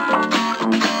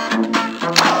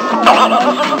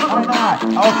 Why not?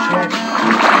 Oh shit.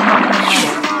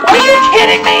 Are you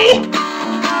kidding me?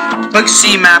 Click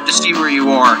C map to see where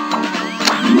you are.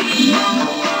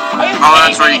 Oh,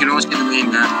 that's right. You can always get the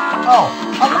main map. Oh,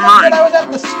 I thought I was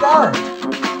at the start.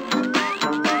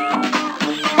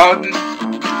 Oh,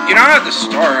 you're not at the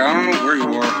start. I don't know where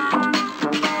you are.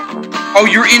 Oh,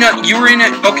 you're in a.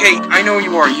 Okay, I know where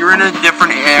you are. You're in a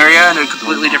different area and a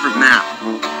completely different map.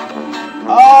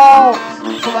 Oh,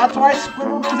 so that's why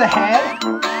Squidward was ahead?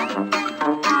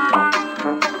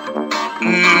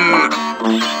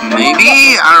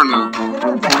 Maybe? I don't know.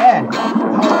 Squidward's ahead.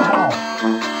 How the hell?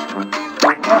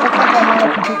 That looks like I'm on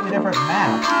a completely different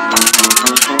map.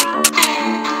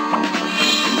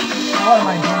 What am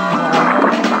I doing?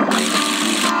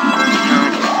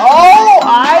 Oh,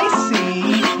 I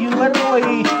see. You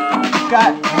literally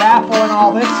got raffle and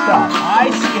all this stuff. I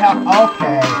see how.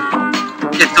 Okay.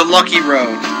 It's the lucky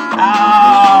road.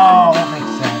 Oh, that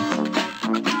makes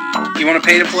sense. You want to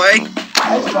pay to play?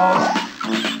 I suppose.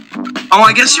 Oh,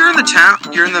 I guess you're in the town.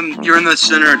 You're in the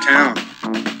center of town.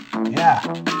 Yeah.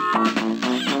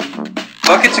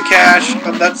 Buckets of cash.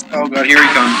 But that's. Oh god, here he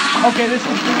comes. Okay, this is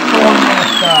the one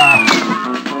with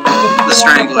The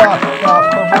Strangler.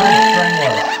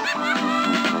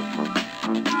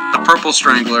 The Purple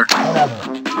Strangler. Whatever.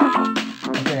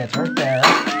 Okay, it's right there.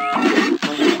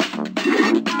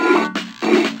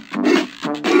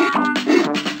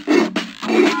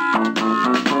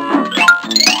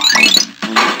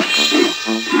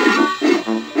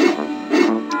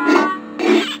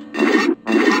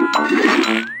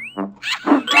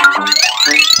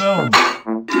 Boom.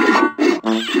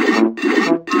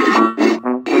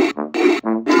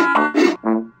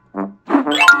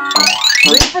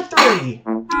 3 for 3.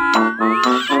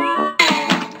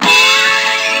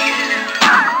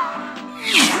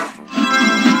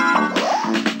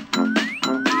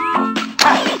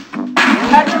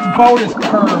 Patrick's boat is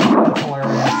curved. That's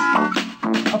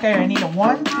hilarious. Okay, I need a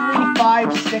 1, 3,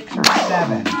 5, 6, or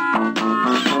 7.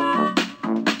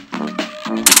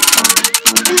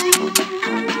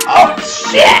 Oh,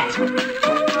 shit!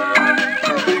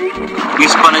 You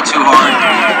spun it too hard.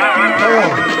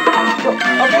 Oh.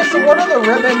 Okay, so what are the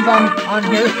ribbons on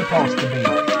here supposed to be?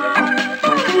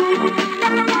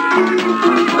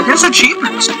 I guess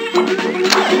achievements.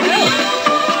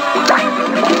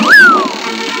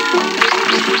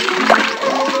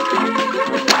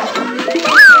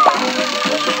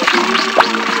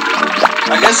 I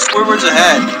guess Squidward's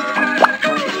ahead.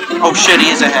 Oh shit, he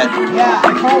is ahead. Yeah,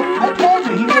 I told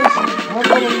you, he was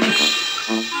literally,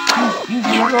 he's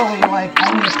literally like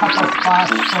only a couple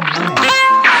spots from winning.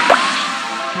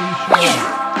 Pretty sure.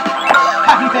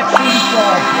 Ha, he's at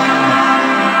Oh,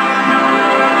 damn it.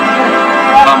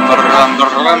 Water, baby,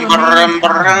 water, baby, water, baby,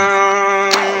 water.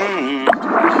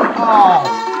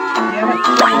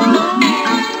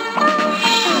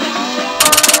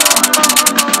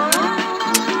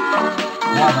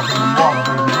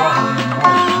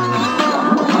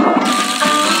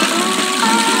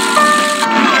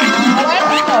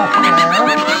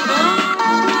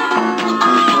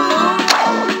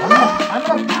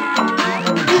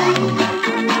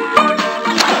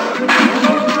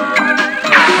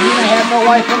 No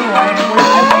life anyway, and I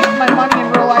waste my money in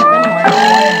real life anyway, so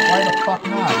why the fuck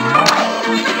not, you know?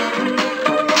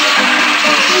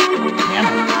 Damn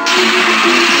it.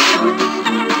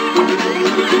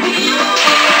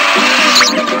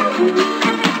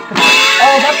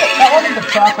 Oh, that wasn't the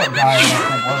chocolate guy, I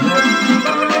think, was it?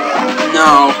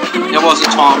 No, it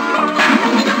wasn't Tom.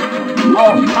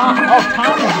 Oh,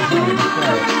 Tom was his name, that's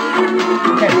right.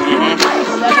 Okay,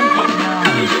 7,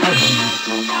 8, 9.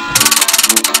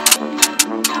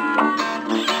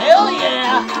 Hell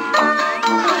yeah!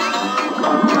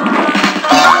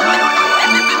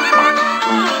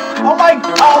 Oh my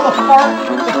god, the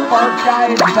fart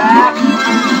guy is back.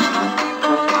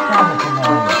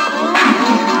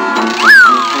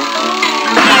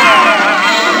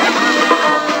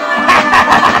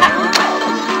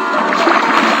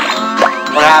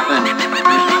 What happened?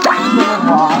 Squidward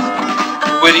lost.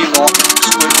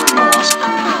 Squidward lost.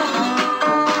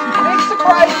 Big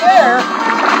surprise there.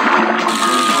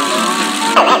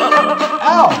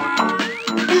 Ow!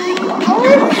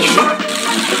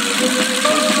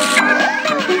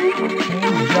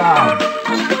 Change job.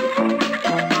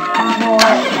 You know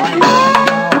what?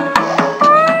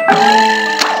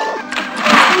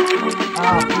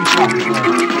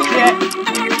 Shit!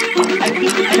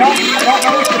 I don't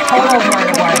notice the totals right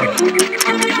away.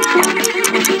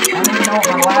 know what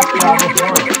my last job was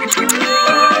worth. It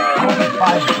wasn't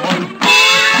 540.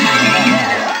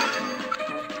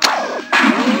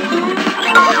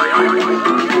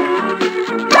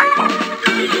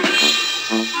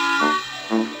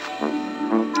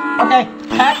 Okay,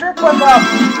 Patrick with a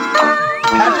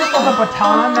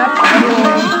baton. That's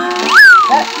literally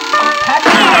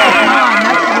Patrick with a baton.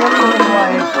 That's literally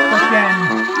like freaking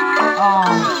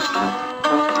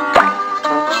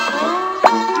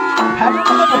Patrick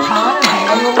with a baton is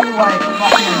literally like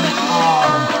fucking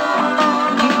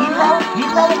he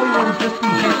probably would just be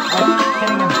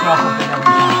hitting himself with it every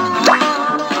time.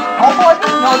 Also, I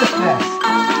just noticed this.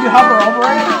 If you hover over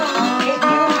it, it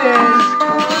uses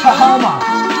Tahoma.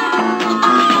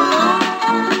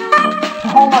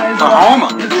 Tahoma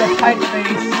is the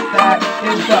typeface that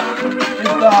is the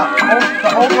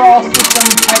overall system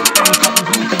typeface that was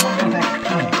used in Windows XP.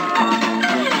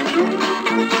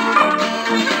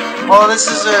 Well, this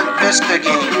is a Vista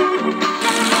game.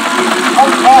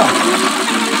 Oh.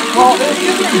 Well, it's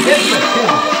used in Vista too.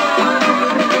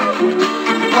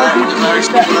 That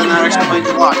explains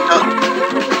a lot.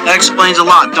 That explains a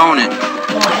lot, don't it?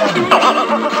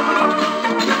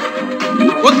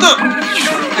 What the?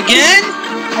 Again?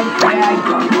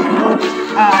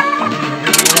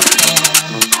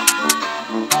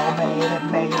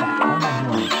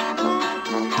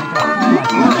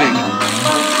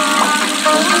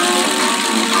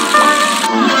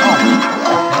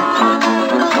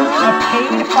 A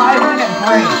paid 5-minute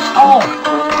break. Oh,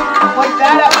 like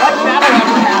that'll ever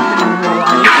happen in real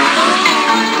life.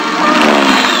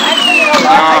 Actually, you know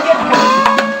what?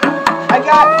 I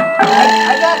got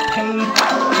paid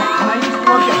when I used to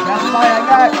work at Best Buy. I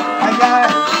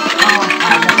guess I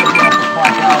do have to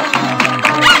clock out.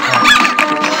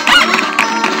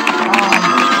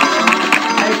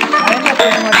 I ended up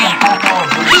getting like a half-hour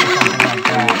break or something like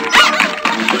that.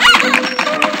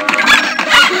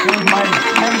 It was my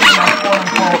 10 to my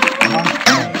quote-unquote lunch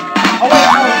break. Oh wait,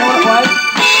 no, you know what it was?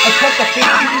 I took a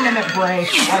 15-minute break,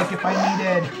 like if I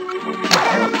needed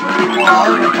every 4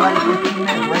 hours, I tried a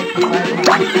 15-minute break besides my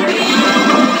lunch break.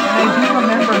 And I do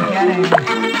remember getting, I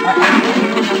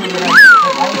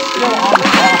was still on the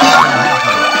clock when it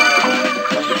happened.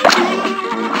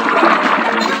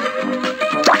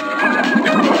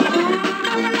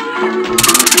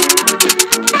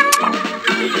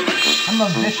 I'm a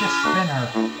vicious spinner.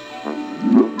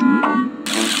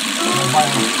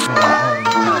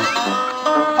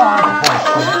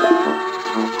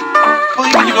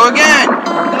 Please, you go again! Hey!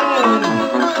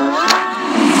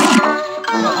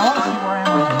 I want to see where I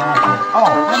am on the map here.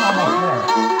 Oh, I'm almost there.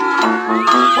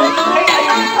 Wait, hey, I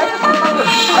just remembered.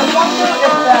 I wonder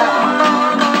if that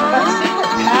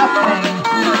secret path thing...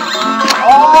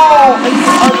 Oh!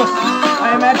 I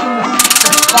imagine the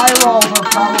spirals are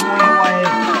probably like...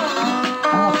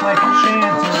 almost like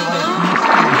chance or like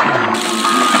mystery things.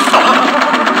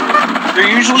 They're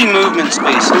usually movement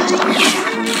spaces.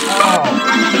 Oh,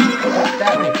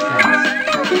 that makes sense.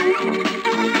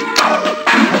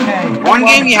 Okay. One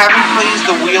game you haven't played is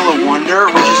the Wheel of Wonder,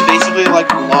 which is basically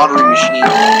like a lottery machine.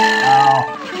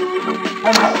 Oh.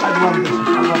 I love this minigame.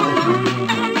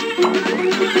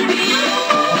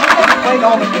 I think I've played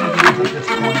all the minigames at this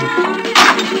point.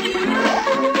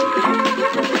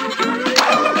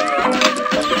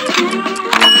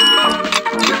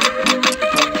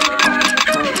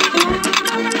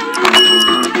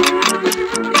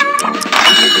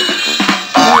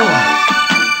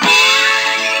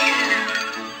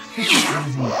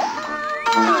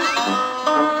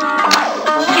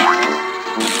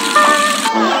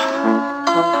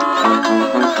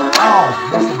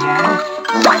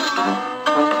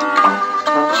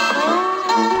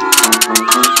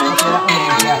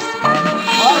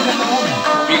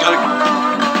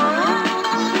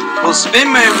 Well,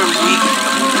 spin may have been weak,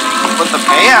 but the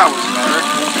payout was better.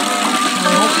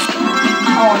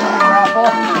 Oh, another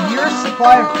raffle? A year's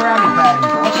supply of Krabby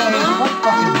Patties. Okay, let's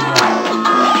fucking do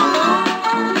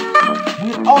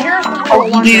it. Oh, here's the Wheel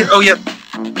of Wonders. Oh, yeah.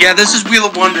 Yeah, this is Wheel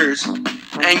of Wonders.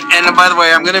 And by the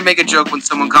way, I'm gonna make a joke when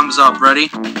someone comes up. Ready?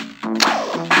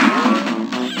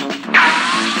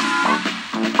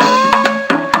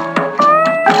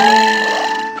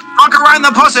 Fuck around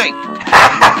the pussy!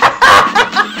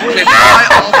 Okay, buy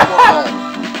all 4 balls.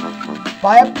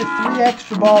 Buy up to 3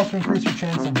 extra balls to increase your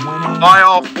chance of winning. Buy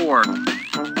all 4.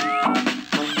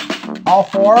 All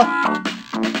 4?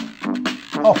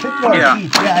 Oh, $50 Yeah.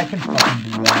 each. Yeah, I can fucking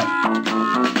do that.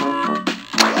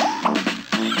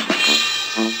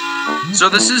 So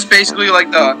this is basically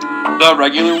like the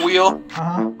regular wheel.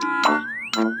 Uh-huh.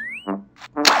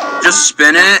 just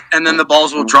spin it, and then the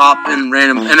balls will drop in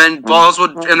random, and then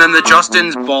the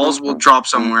Justin's balls will drop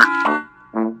somewhere.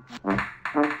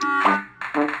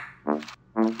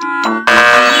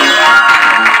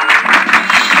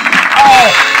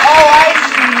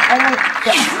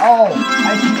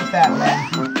 I see what that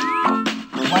meant.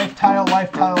 Life tile, or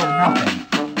nothing.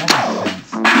 That makes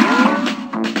sense.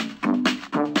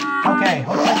 Okay,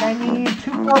 looks like I need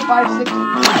 2, 4, 5, 6, 8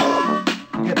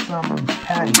 to get some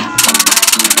patties.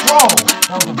 Whoa!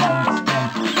 That was a violent spin.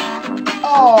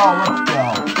 Oh, let's go.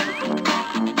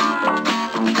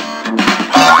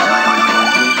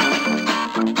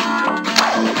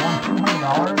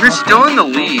 $200. You're still in the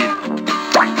lead.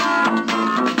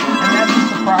 And that's a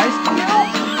surprise to you?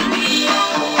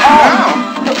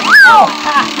 Oh,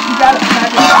 ha! You got it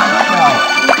magic on the show.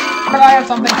 Could I have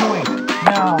something to eat?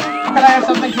 No. Could I have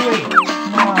something to eat?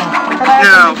 No. Could I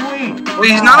have something to eat? Well,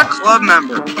 he's not a club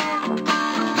member.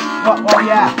 Well,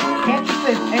 yeah. Can't you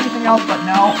say anything else but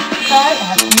no? Try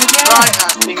asking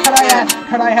again.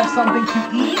 Could I have something to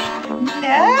eat?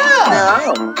 No.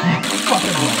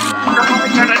 Fucking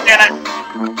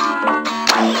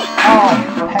oh,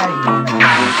 Patty game again.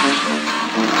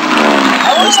 I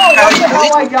don't know what the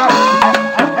hell I got.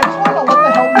 I just want to know what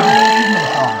the hell these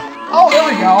achievements are. Oh, there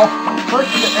we go. First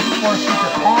to explore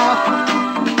secret path.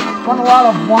 Spun a lot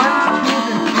of 1s, 2s,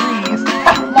 and 3s.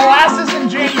 Molasses in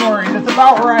January. That's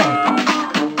about right.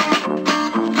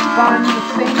 Spun the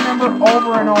same number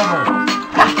over and over.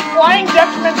 Flying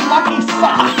Dutchman's lucky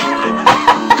sock.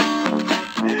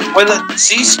 Wait,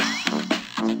 see? Speedy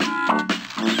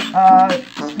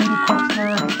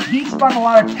Quickster. He spun a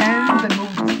lot of 10s and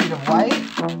moved the speed of light.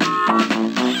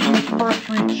 His first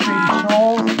reached Shady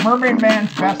Shoals. Mermaid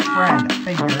Man's best friend.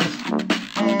 Figures.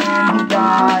 And he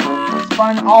got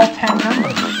spun all 10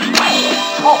 numbers.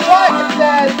 Oh, what? It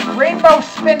says Rainbow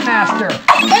Spin Master.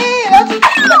 Hey, that's what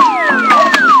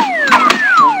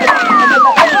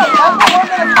we're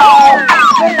going to call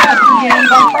Spin Master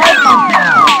games on Pride Month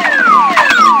now.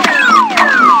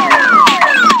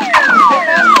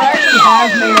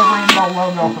 Has made a rainbow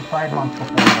logo for Pride Month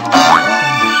before now.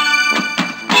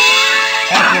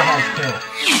 That's has too.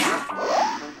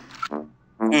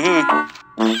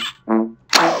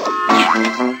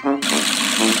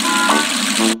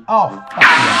 Oh, fuck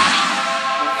yeah.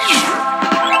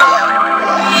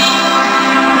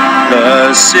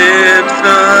 The Simpsons.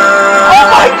 Oh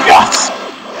my gosh!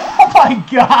 Oh my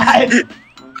god!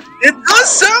 It does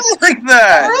sound like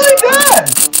that! It really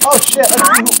does! Oh shit,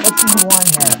 let's see who won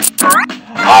here.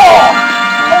 Oh!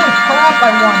 Holy crap, I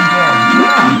won good.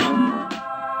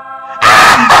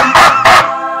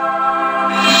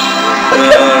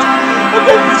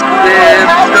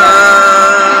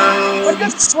 Look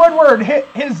at Squidward.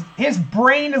 His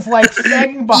brain is like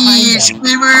sagging behind him.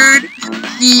 Squidward!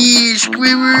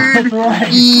 Squidward! That's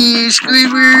right.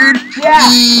 Squidward!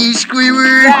 Yeah.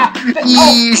 Squidward! Yeah.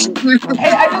 Squidward!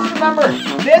 Hey, I just remembered.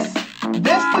 This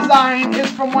design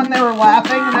is from when they were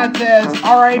laughing, and that says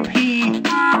R.I.P.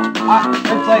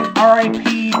 It's like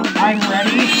R.I.P. I'm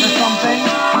ready or something.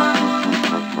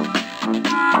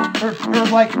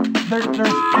 There's like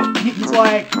he's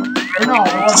like no,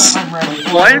 it wasn't I'm ready.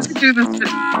 Why did you do this?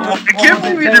 I can't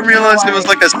believe you didn't realize it was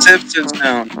like a Simpsons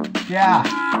sound. Yeah.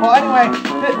 Well, anyway,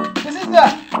 this is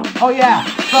the. Oh yeah.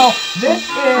 So this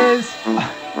is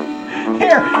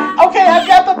here. Okay, I've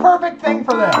got the perfect thing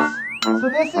for this. So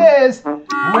this is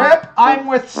RIP. I'm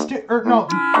with no,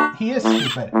 he is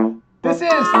stupid. This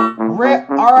is RIP.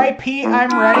 R.I.P.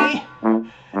 I'm ready.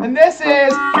 And this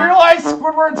is Here Lies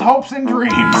Squidward's Hopes and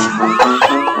Dreams.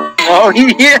 Oh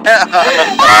yeah. I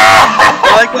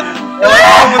like when the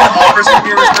offers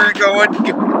were going.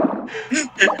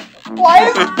 Why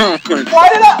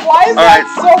is that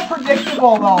so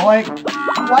predictable though? Like,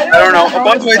 why did I don't know.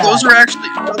 By the way, those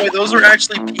are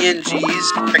actually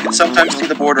PNGs. I can sometimes see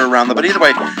the border around them. But either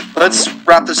way, let's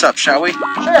wrap this up, shall we?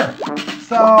 Sure.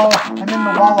 So I'm in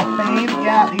the Wall of Fame.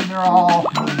 Yeah, these are all.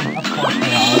 Of course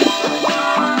they are.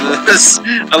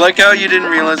 I like how you didn't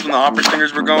realize when the opera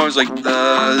singers were going. It was like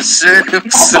the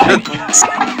Simpsons. Is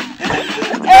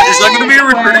that going to be a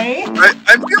return? I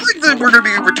feel like that we're going to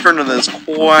be returning to this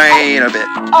quite a bit.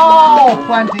 Oh,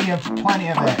 plenty of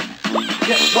it.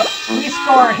 We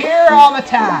score here all the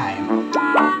time.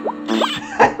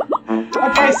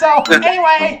 Okay, so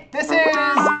anyway, this is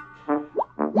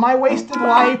My Wasted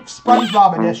Life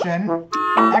SpongeBob edition.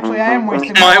 Actually, I am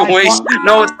wasting my life.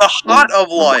 No, it's the Hot of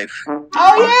Life.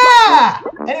 Oh yeah!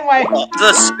 Anyway,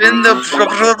 the spin the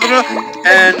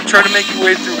and try to make your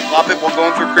way through Pop It while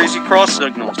going through crazy cross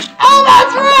signals. Oh,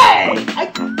 that's right!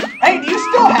 Hey, do you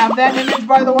still have that image,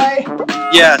 by the way?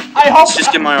 Yeah, I hope it's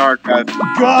just in my archive.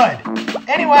 Good.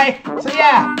 Anyway, so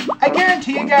yeah, I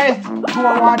guarantee you guys who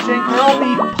are watching, there will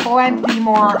be plenty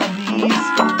more of these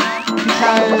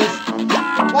because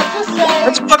let's just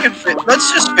say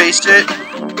Let's just face it.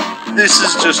 This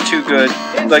is just too good.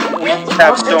 Like we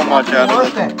have so much out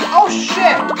of it. Oh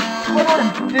shit!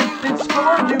 Squidward, did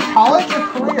Squidward do college or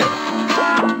career?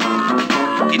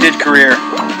 He did career.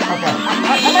 Okay,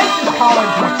 I might do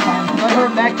college next time because I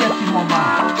heard that gets you more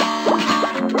money.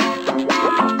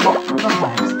 Well,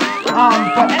 sometimes.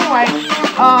 But anyway,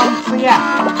 so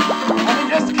yeah, let me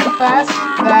just confess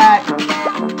that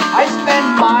I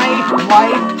spend my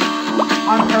life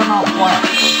on Paramount Plus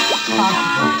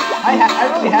constantly. I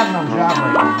really have no job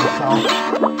right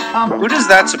now, so, Who does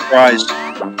that surprise? Shut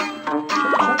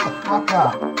the fuck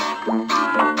up.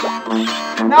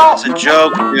 No. It's a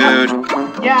joke, dude.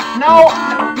 Yeah, no,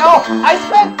 I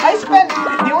spent,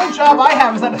 the only job I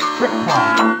have is at a strip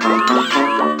club.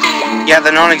 Yeah,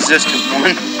 the non-existent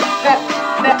one.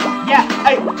 Yeah,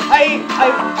 I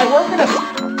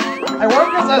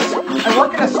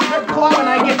work at a strip club and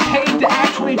I get paid to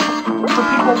actually, for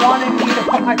people wanting me to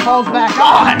put my clothes back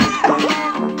on.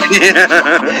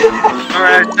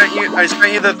 Alright, I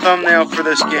sent you the thumbnail for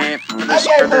this game,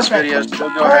 for this video, so go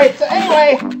ahead. Alright, so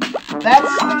anyway,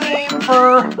 that's the game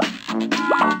for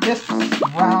this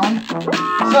round.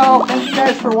 So, thank you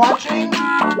guys for watching.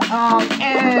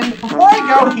 And before I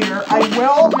go here, I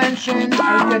will mention, I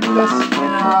was going to do this in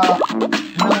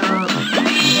another video in the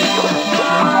future,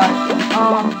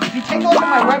 but if you take a look at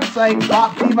my website,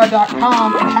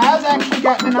 bopdiva.com, it has actually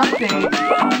gotten an update.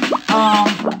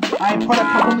 I put a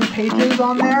couple new pages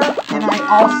on there, and I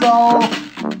also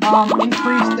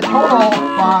increased the total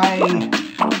by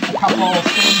a couple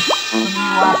since when you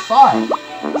last saw it.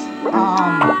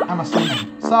 I'm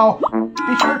assuming. So,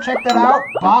 be sure to check that out,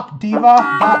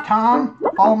 bopdiva.com.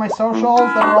 Follow my socials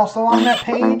that are also on that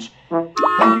page. Thank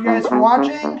you guys for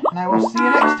watching, and I will see you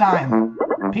next time.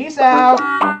 Peace out!